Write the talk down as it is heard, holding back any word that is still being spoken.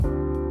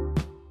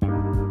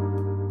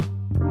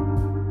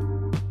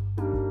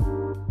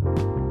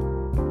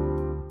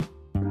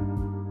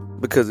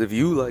Because if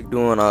you like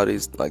doing all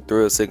these like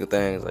thrill-seeking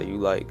things, like you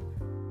like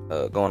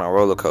going on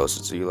roller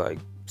coasters, you like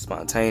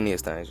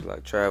spontaneous things, you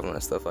like traveling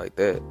and stuff like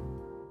that,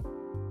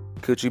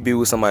 could you be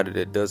with somebody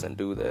that doesn't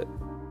do that?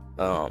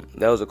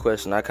 That was a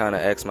question I kind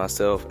of asked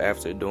myself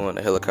after doing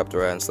the helicopter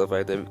ride and stuff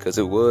like that, because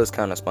it was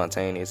kind of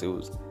spontaneous. It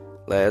was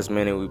last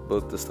minute. We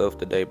booked the stuff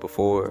the day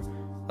before.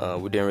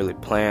 We didn't really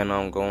plan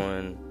on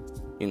going,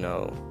 in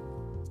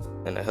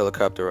a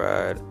helicopter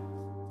ride.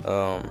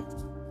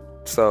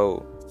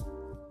 So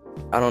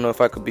I don't know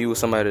if I could be with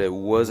somebody that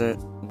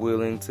wasn't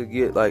willing to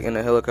get like in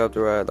a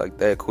helicopter ride like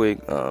that quick,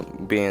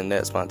 being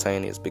that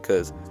spontaneous.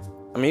 Because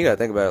you gotta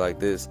think about it like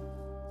this: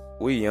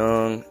 we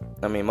young.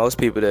 Most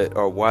people that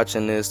are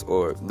watching this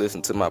or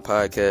listen to my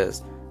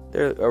podcast,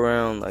 they're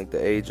around like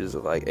the ages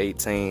of like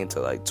 18 to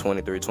like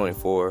 23,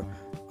 24.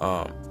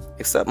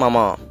 Except my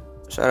mom.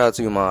 Shout out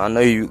to you, Mom. I know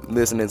you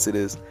listening to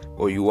this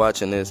or you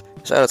watching this.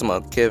 Shout out to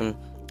my Kevin.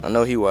 I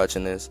know he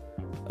watching this.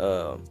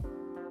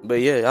 But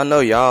yeah, I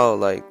know y'all,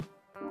 like,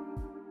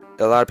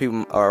 a lot of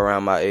people are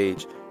around my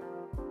age.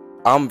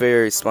 I'm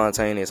very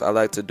spontaneous. I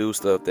like to do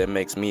stuff that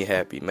makes me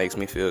happy, makes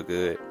me feel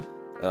good.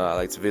 I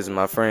like to visit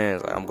my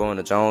friends. Like, I'm going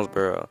to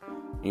Jonesboro,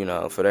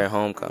 for their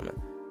homecoming.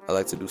 I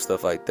like to do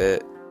stuff like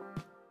that.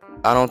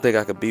 I don't think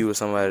I could be with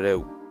somebody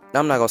that,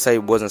 I'm not going to say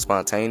it wasn't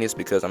spontaneous,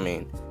 because,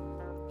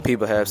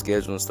 people have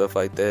schedules and stuff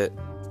like that.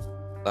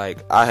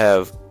 Like, I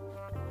have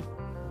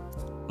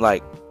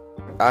my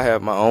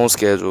own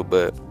schedule,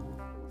 but,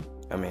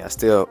 I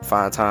still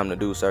find time to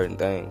do certain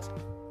things.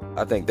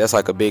 I think that's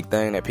like a big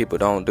thing that people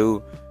don't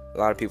do. A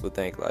lot of people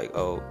think like,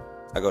 oh,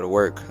 I go to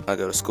work, I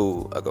go to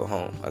school, I go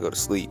home, I go to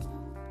sleep.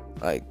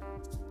 Like,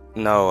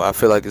 no, I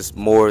feel like it's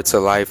more to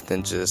life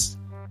than just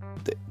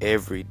the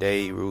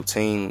everyday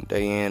routine,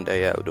 day in,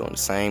 day out, doing the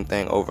same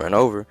thing over and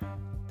over.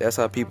 That's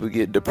how people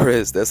get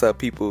depressed. That's how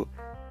people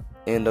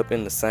end up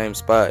in the same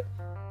spot.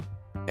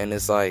 And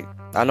it's like,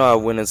 I know I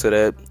went into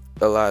that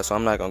a lot, so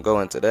I'm not going to go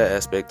into that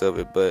aspect of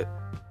it, but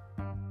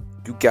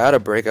you got to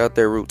break out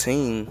their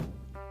routine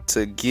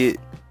to get,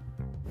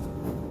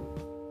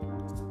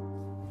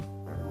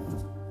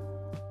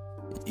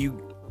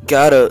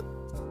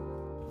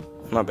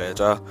 my bad,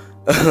 y'all.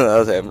 I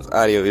was having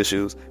audio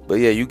issues. But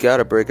yeah, you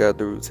gotta break out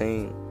the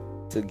routine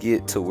to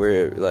get to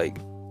where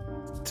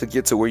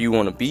you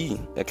want to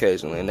be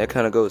occasionally. And that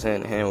kind of goes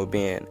hand in hand with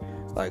being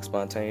like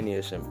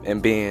spontaneous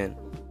and being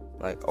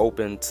like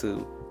open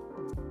to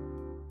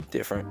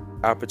different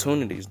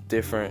opportunities,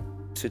 different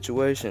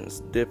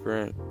situations,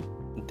 different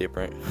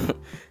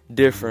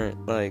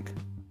like,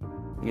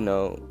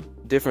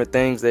 different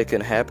things that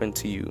can happen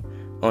to you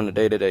on a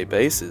day-to-day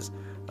basis.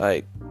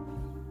 Like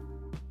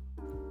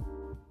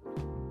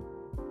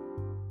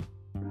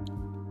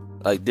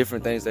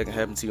different things that can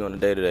happen to you on a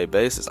day-to-day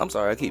basis. I'm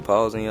sorry, I keep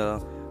pausing,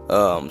 y'all.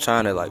 I'm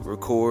trying to like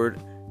record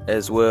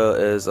as well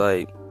as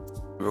like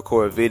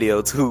record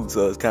video too,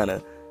 so it's kind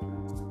of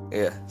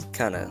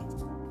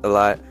a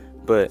lot.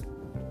 But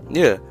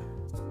yeah,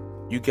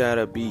 you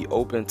gotta be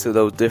open to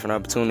those different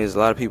opportunities. A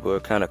lot of people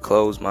are kind of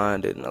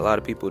closed-minded, and a lot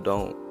of people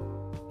don't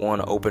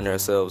want to open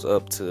themselves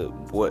up to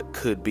what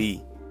could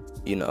be.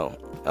 I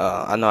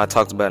know I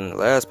talked about it in the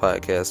last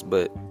podcast,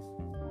 but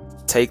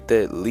take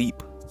that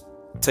leap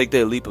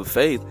of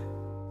faith,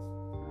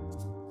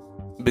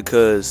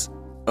 because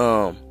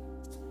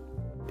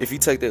if you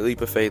take that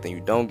leap of faith and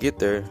you don't get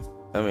there,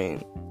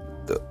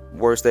 the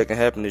worst that can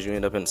happen is you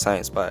end up in the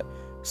same spot.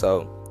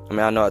 So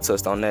I know I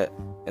touched on that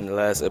in the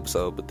last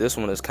episode, but this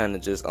one is kind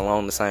of just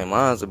along the same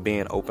lines of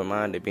being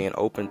open-minded, being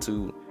open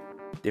to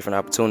different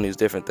opportunities,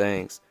 different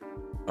things.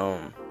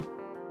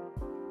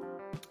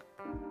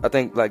 I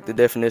think like the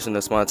definition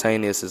of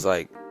spontaneous is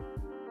like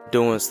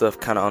doing stuff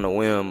kind of on a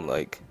whim,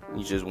 like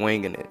you just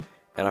winging it.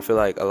 And I feel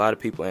like a lot of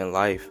people in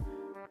life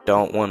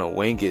don't want to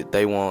wing it.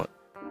 They want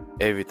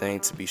everything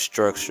to be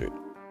structured.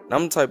 And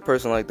I'm the type of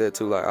person like that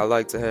too. Like, I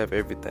like to have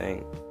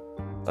everything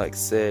like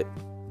set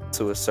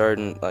to a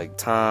certain like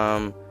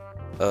time,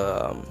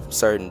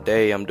 certain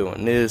day I'm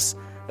doing this,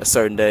 a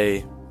certain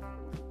day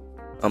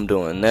I'm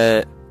doing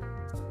that.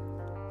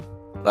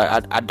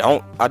 Like I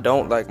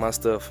don't like my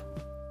stuff.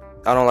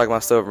 I don't like my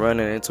stuff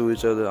running into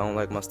each other. I don't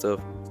like my stuff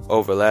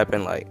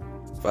overlapping. Like,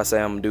 if I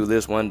say I'm gonna do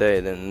this one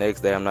day, then the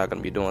next day I'm not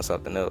gonna be doing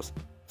something else.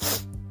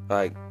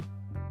 Like,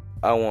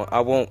 I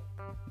won't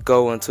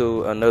go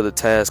into another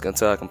task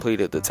until I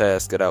completed the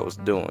task that I was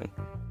doing.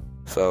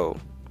 So,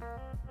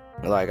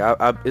 like,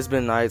 it's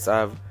been nights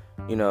I've,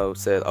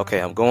 said,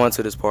 okay, I'm going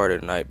to this party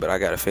tonight, but I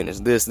gotta finish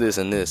this,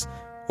 and this,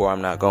 or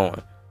I'm not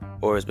going.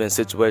 Or it's been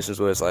situations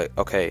where it's like,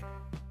 okay,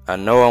 I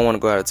know I want to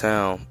go out of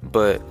town,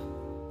 but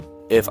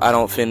if I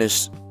don't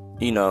finish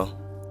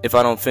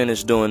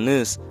doing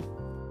this,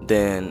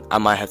 then I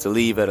might have to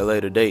leave at a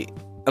later date.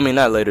 A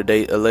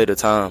later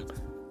time.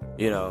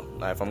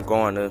 Like if I'm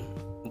going to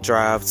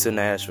drive to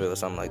Nashville or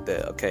something like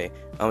that, okay,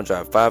 I'm gonna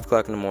drive 5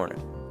 o'clock in the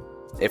morning.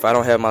 If I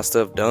don't have my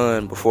stuff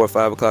done before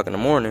 5 o'clock in the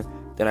morning,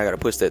 then I gotta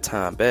push that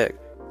time back.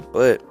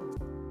 But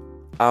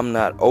I'm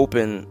not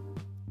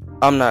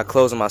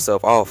closing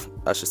myself off,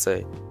 I should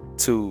say,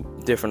 to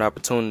different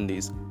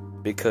opportunities,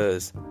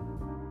 because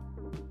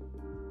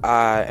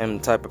I am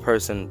the type of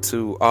person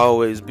to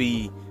always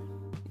be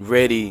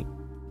ready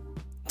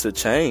to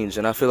change.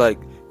 And I feel like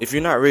if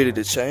you're not ready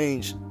to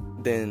change,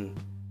 then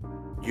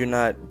you're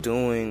not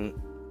living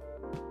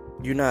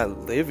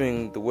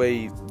the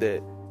way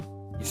that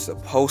you're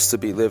supposed to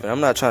be living.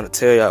 I'm not trying to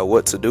tell y'all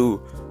what to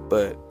do,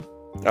 but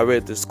I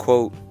read this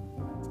quote.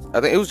 I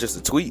think it was just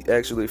a tweet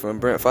actually from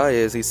Brent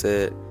Fayez. He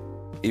said,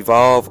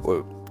 "Evolve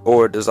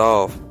or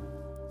dissolve."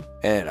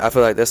 And I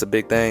feel like that's a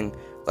big thing.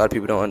 A lot of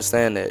people don't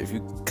understand that. If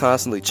you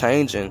constantly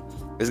changing,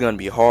 it's gonna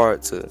be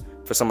hard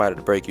for somebody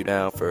to break you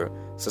down, for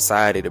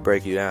society to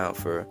break you down,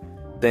 for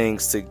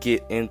things to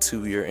get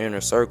into your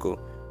inner circle.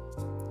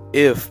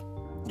 If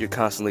you're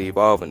constantly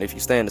evolving, if you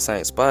stay in the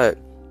same spot,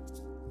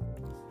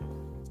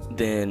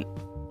 then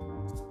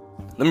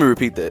let me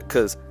repeat that,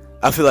 because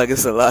I feel like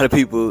it's a lot of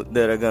people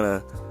that are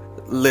gonna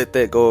let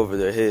that go over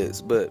their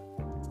heads. But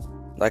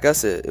like I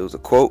said, it was a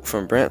quote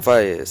from Brent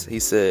Fayez. He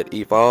said,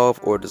 "Evolve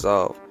or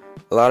dissolve."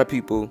 A lot of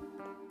people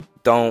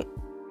don't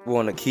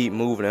want to keep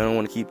moving. They don't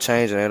want to keep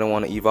changing. They don't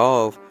want to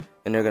evolve,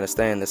 and they're gonna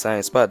stay in the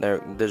same spot.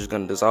 They're just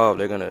gonna dissolve.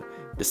 They're gonna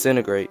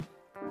disintegrate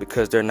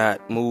because they're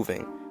not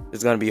moving.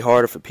 It's gonna be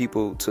harder for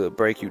people to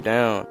break you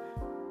down,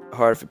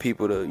 harder for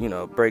people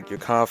to, break your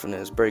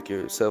confidence, break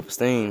your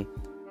self-esteem,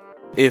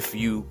 if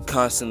you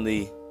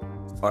constantly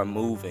are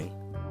moving.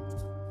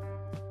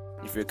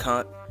 If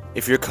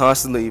you're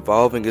constantly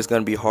evolving, it's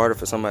gonna be harder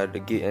for somebody to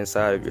get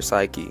inside of your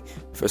psyche,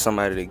 for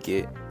somebody to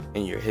get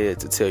in your head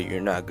to tell you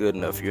you're not good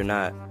enough, you're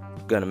not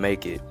gonna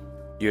make it,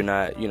 you're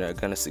not,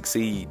 gonna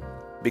succeed.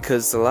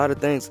 Because it's a lot of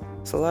things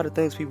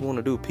people want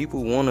to do.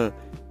 People want to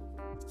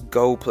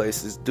go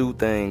places, do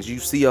things. You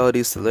see all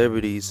these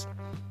celebrities.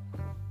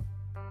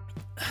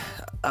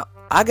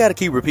 I gotta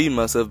keep repeating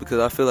myself because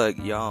I feel like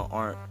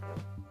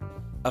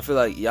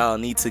y'all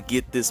need to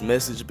get this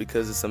message,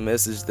 because it's a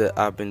message that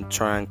I've been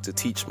trying to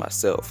teach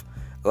myself.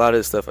 A lot of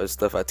this stuff is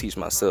stuff I teach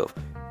myself.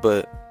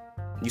 But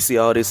you see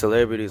all these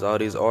celebrities, all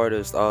these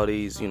artists, all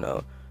these,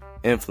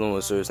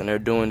 influencers, and they're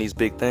doing these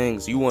big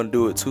things. You want to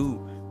do it too,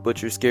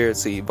 but you're scared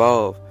to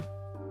evolve.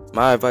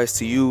 My advice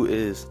to you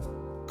is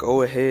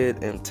go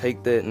ahead and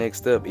take that next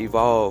step.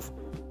 Evolve.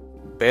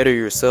 Better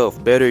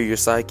yourself, better your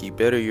psyche,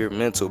 better your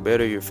mental,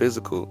 better your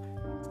physical,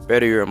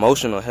 better your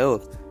emotional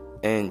health,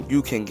 and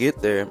you can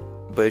get there.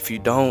 But if you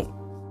don't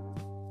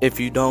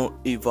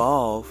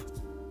evolve,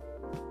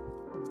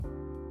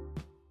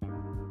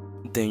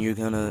 then you're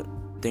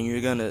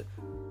gonna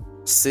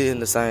sit in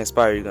the same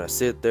spot. You're gonna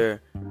sit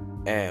there,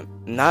 and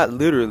not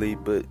literally,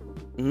 but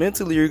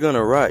mentally you're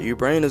gonna rot. Your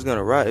brain is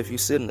gonna rot if you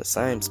sit in the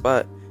same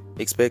spot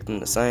expecting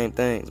the same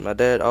things. My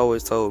dad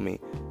always told me,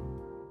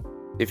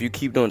 if you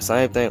keep doing the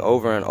same thing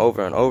over and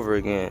over and over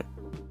again,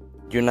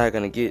 you're not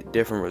gonna get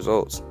different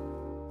results.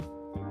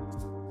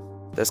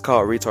 That's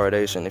called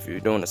retardation. If you're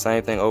doing the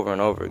same thing over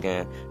and over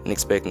again and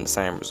expecting the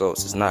same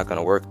results, it's not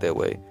gonna work that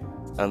way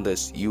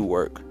unless you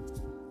work.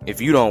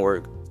 If you don't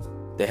work,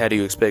 then how do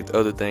you expect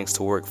other things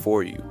to work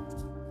for you?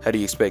 How do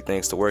you expect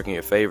things to work in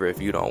your favor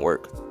if you don't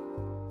work?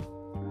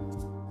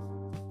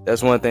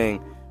 That's one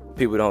thing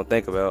people don't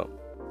think about.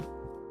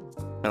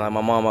 And like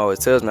my mom always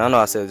tells me, I know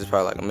I said this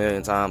probably like a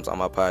million times on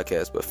my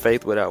podcast, but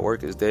faith without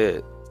work is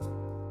dead.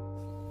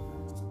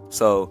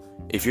 So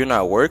if you're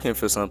not working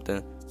for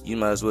something, you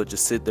might as well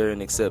just sit there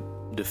and accept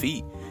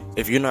defeat.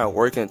 If you're not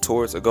working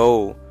towards a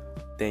goal,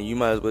 then you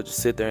might as well just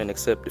sit there and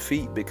accept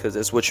defeat, because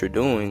that's what you're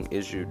doing,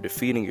 is you're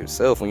defeating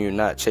yourself when you're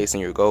not chasing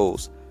your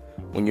goals.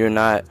 When you're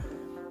not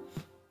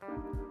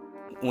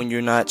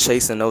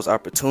chasing those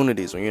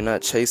opportunities, when you're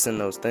not chasing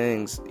those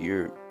things,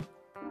 you're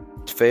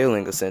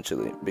failing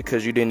essentially,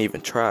 because you didn't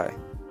even try.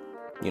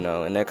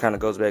 And that kind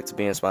of goes back to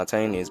being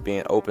spontaneous,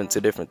 being open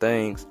to different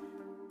things.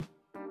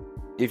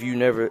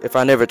 If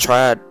I never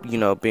tried,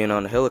 being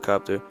on a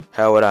helicopter,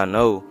 how would I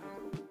know?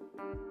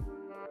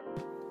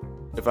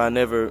 If I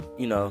never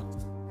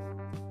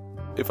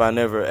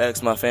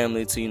asked my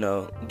family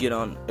to, get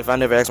on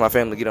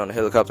a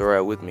helicopter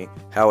ride with me,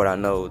 how would I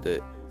know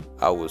that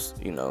I was,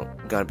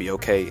 gonna be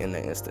okay in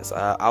that instance?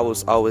 I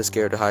was always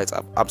scared of heights.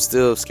 I'm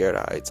still scared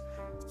of heights.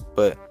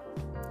 But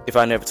if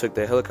I never took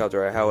that helicopter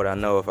ride, how would I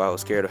know if I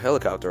was scared of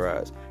helicopter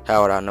rides?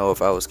 How would I know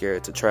if I was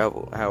scared to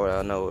travel? How would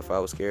I know if I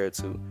was scared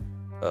to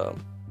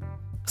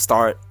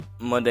start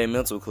Monday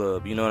Mental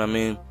Club? You know what I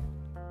mean?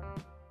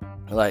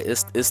 Like,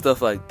 it's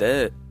stuff like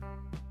that.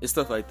 It's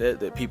stuff like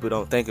that people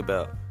don't think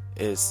about.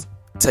 It's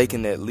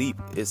taking that leap.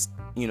 It's,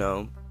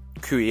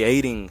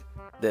 creating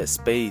that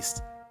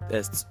space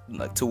that's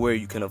like to where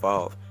you can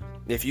evolve.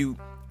 If you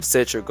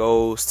set your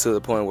goals to the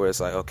point where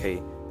it's like, okay,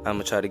 I'm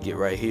gonna try to get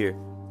right here.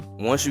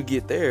 Once you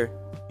get there,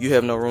 you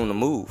have no room to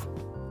move.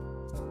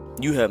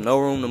 You have no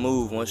room to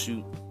move once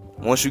you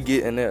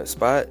get in that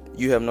spot.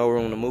 You have no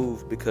room to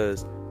move,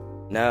 because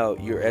now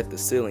you're at the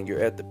ceiling. You're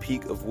at the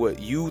peak of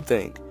what you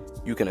think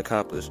you can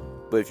accomplish.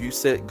 But if you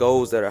set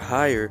goals that are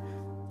higher,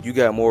 you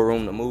got more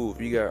room to move.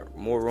 You got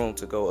more room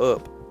to go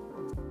up.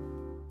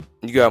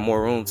 You got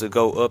more room to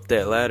go up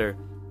that ladder,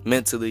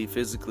 mentally,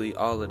 physically,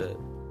 all of that.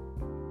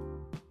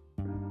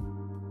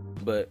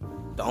 But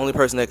The only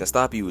person that can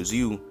stop you is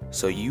you.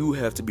 So you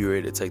have to be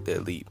ready to take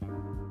that leap.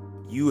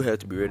 You have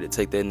to be ready to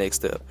take that next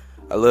step.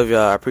 I love y'all.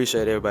 I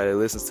appreciate everybody that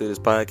listens to this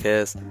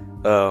podcast.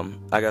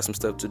 I got some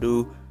stuff to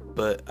do,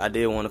 but I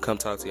did want to come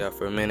talk to y'all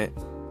for a minute.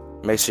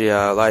 Make sure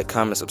y'all like,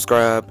 comment,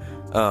 subscribe.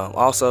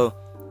 Also,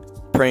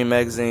 Preem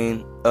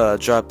Magazine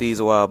dropped these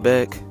a while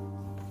back,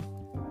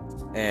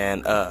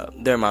 and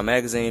they're my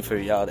magazine for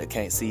y'all that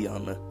can't see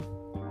on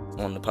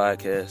the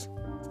podcast.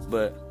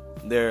 But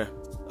they're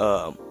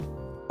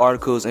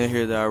articles in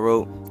here that I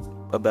wrote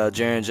about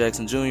Jaren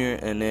Jackson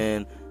Jr. and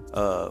then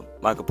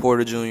Michael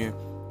Porter Jr.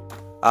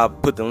 I'll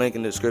put the link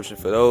in the description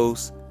for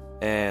those.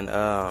 And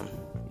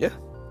yeah,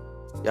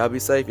 y'all be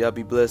safe, y'all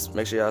be blessed.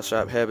 Make sure y'all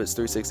shop Habits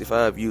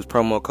 365. Use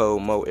promo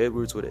code Mo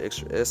Edwards with an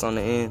extra S on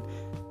the end.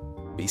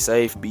 Be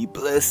safe, be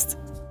blessed.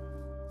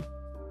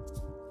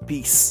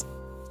 Peace.